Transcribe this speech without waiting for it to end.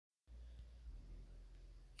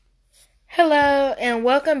Hello, and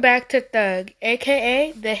welcome back to Thug,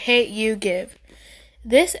 aka The Hate You Give.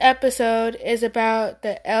 This episode is about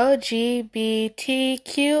the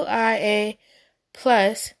LGBTQIA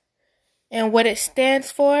plus and what it stands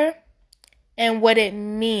for and what it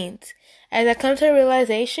means. As I come to the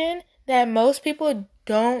realization that most people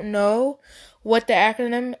don't know what the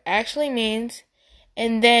acronym actually means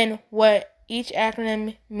and then what each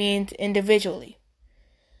acronym means individually.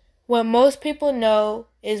 What most people know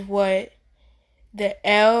is what the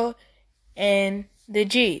L and the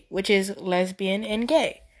G, which is lesbian and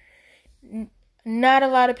gay. Not a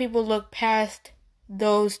lot of people look past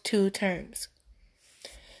those two terms.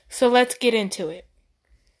 So let's get into it.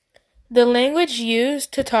 The language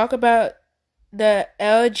used to talk about the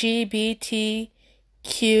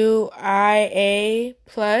LGBTQIA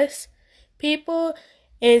plus people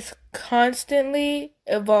is constantly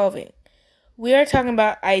evolving. We are talking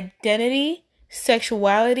about identity,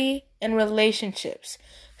 sexuality, and relationships.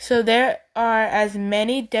 So there are as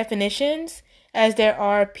many definitions as there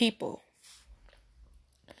are people.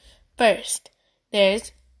 First,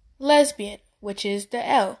 there's lesbian, which is the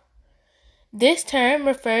L. This term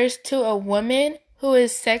refers to a woman who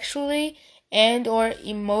is sexually and or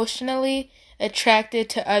emotionally attracted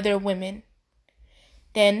to other women.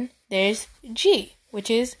 Then there's G, which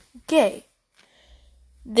is gay.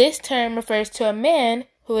 This term refers to a man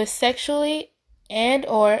who is sexually and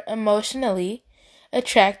or emotionally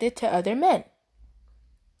attracted to other men.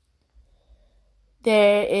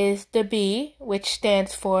 There is the B, which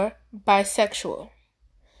stands for bisexual.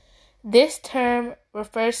 This term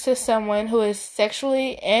refers to someone who is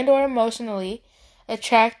sexually and or emotionally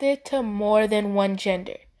attracted to more than one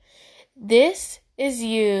gender. This is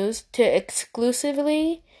used to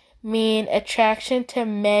exclusively mean attraction to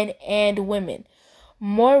men and women.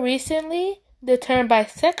 More recently, the term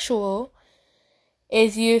bisexual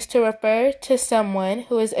is used to refer to someone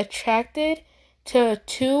who is attracted to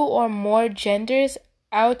two or more genders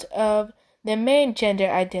out of the main gender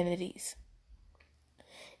identities.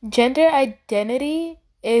 Gender identity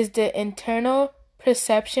is the internal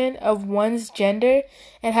perception of one's gender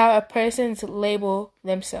and how a person's label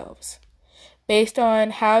themselves, based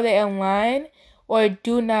on how they align or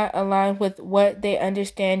do not align with what they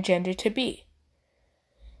understand gender to be.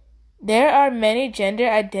 There are many gender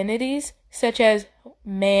identities such as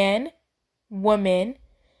man, woman,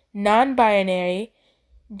 non-binary,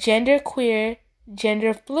 genderqueer,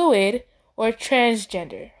 gender fluid, or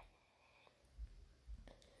transgender.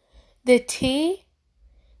 The T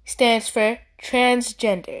stands for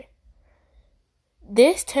transgender.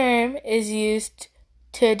 This term is used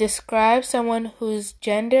to describe someone whose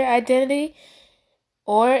gender identity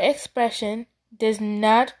or expression does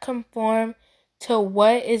not conform to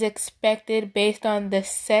what is expected based on the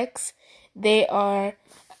sex they are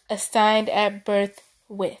assigned at birth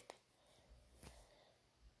with.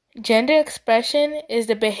 Gender expression is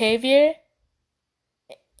the behavior,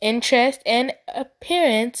 interest, and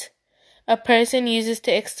appearance a person uses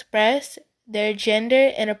to express their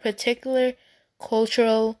gender in a particular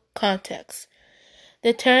cultural context.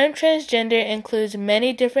 The term transgender includes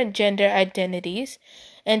many different gender identities,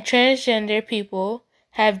 and transgender people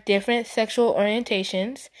have different sexual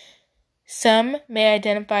orientations. Some may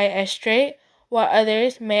identify as straight, while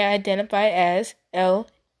others may identify as LGB.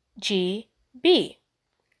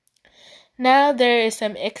 Now there is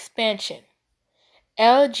some expansion.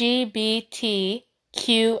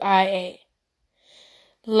 LGBTQIA.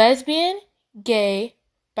 Lesbian, gay,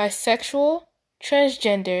 bisexual,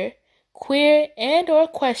 transgender, queer and or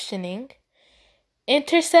questioning,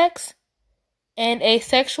 intersex, and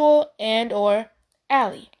asexual and or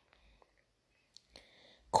ally.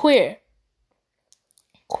 Queer.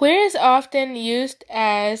 Queer is often used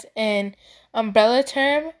as an umbrella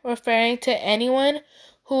term referring to anyone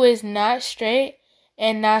who is not straight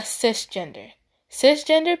and not cisgender.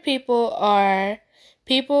 Cisgender people are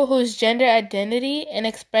people whose gender identity and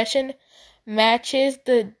expression matches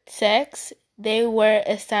the sex they were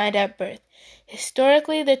assigned at birth.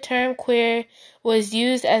 Historically, the term queer was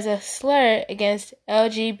used as a slur against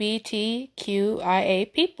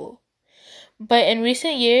LGBTQIA people. But in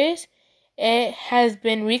recent years, it has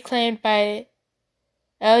been reclaimed by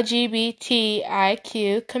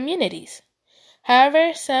LGBTIQ communities.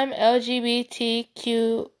 However, some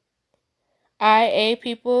LGBTQIA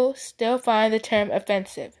people still find the term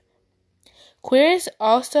offensive. Queer is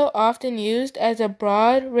also often used as a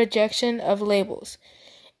broad rejection of labels.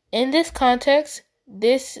 In this context,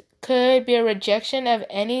 this could be a rejection of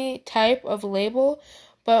any type of label,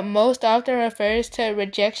 but most often refers to a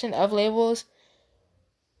rejection of labels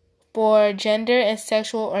for gender and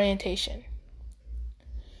sexual orientation.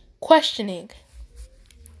 Questioning.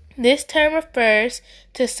 This term refers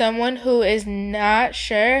to someone who is not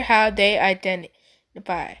sure how they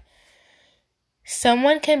identify.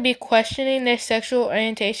 Someone can be questioning their sexual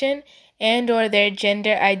orientation and/or their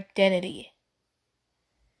gender identity.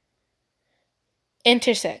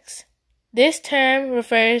 Intersex. This term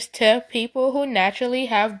refers to people who naturally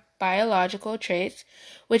have biological traits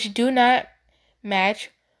which do not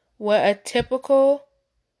match what a typical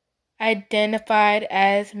identified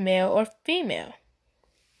as male or female.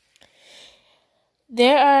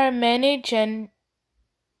 There are many gender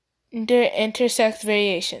intersex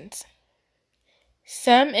variations.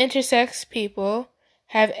 Some intersex people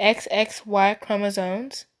have XXY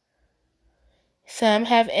chromosomes. Some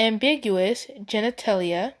have ambiguous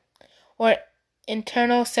genitalia or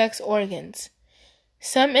internal sex organs.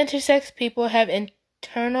 Some intersex people have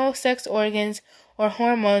internal sex organs or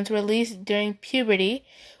hormones released during puberty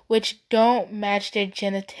which don't match their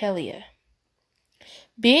genitalia.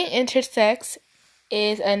 Being intersex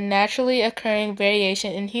is a naturally occurring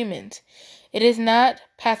variation in humans. It is not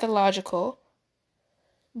pathological.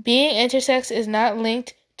 Being intersex is not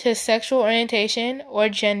linked to sexual orientation or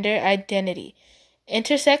gender identity.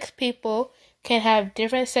 Intersex people can have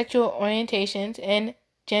different sexual orientations and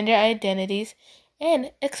gender identities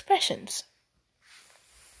and expressions.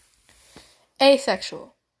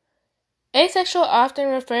 Asexual. Asexual, often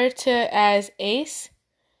referred to as ace.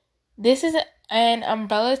 This is an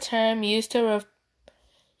umbrella term used for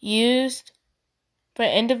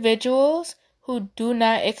individuals who do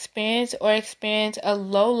not experience a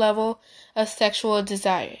low level of sexual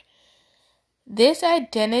desire. This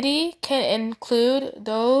identity can include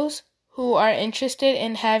those who are interested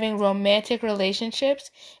in having romantic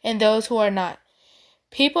relationships and those who are not.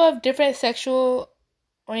 People of different sexual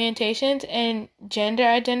orientations and gender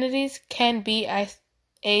identities can be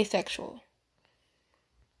asexual.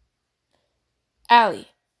 Ally.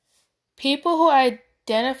 People who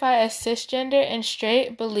identify as cisgender and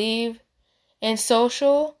straight believe in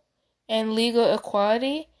social and legal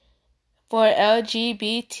equality for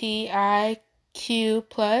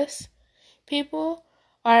LGBTIQ+ people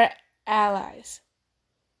are allies.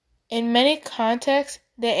 In many contexts,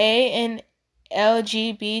 the A in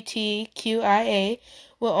LGBTQIA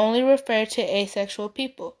will only refer to asexual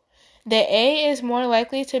people. The A is more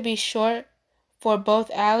likely to be short for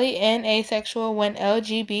both ally and asexual when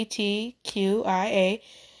LGBTQIA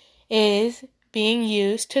is being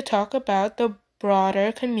used to talk about the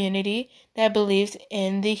broader community that believes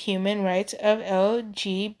in the human rights of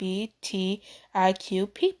LGBTIQ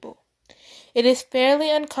people. It is fairly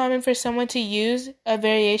uncommon for someone to use a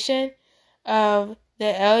variation of the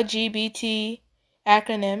LGBT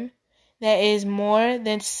acronym that is more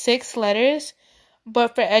than 6 letters,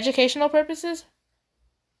 but for educational purposes,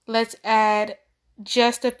 let's add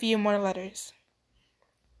just a few more letters.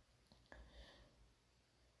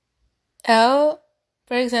 For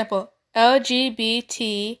example,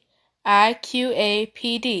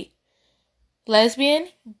 LGBTIQAPD, lesbian,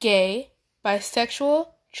 gay, bisexual,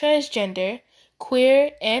 transgender,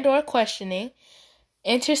 queer and/or questioning,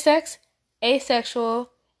 intersex,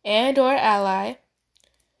 asexual and/or ally,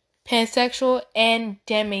 pansexual and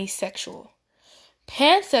demisexual.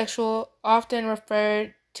 Pansexual, often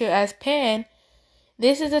referred to as pan,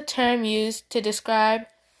 this is a term used to describe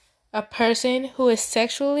a person who is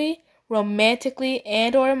sexually, romantically,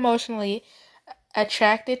 and/or emotionally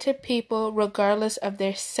attracted to people regardless of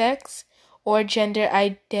their sex or gender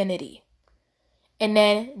identity. And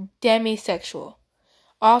then demisexual,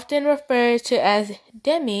 often referred to as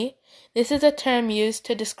demi, this is a term used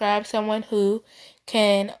to describe someone who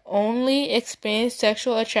can only experience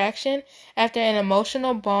sexual attraction after an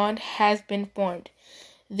emotional bond has been formed.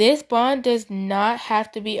 This bond does not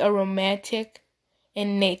have to be a romantic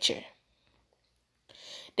in nature.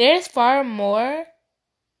 There is far more,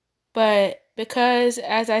 but because,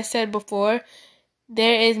 as I said before,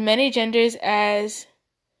 there is many genders as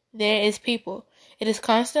there is people, it is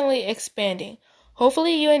constantly expanding.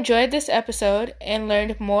 Hopefully you enjoyed this episode and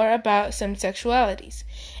learned more about some sexualities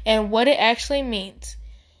and what it actually means.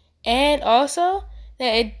 And also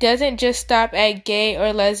that it doesn't just stop at gay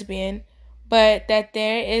or lesbian, but that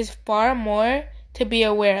there is far more to be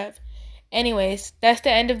aware of. Anyways, that's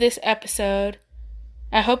the end of this episode.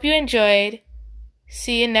 I hope you enjoyed.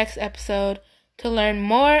 See you next episode to learn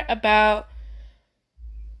more about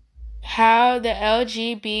how the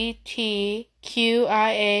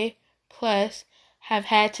LGBTQIA+ have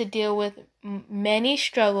had to deal with many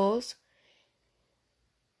struggles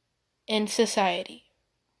in society.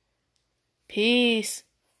 Peace.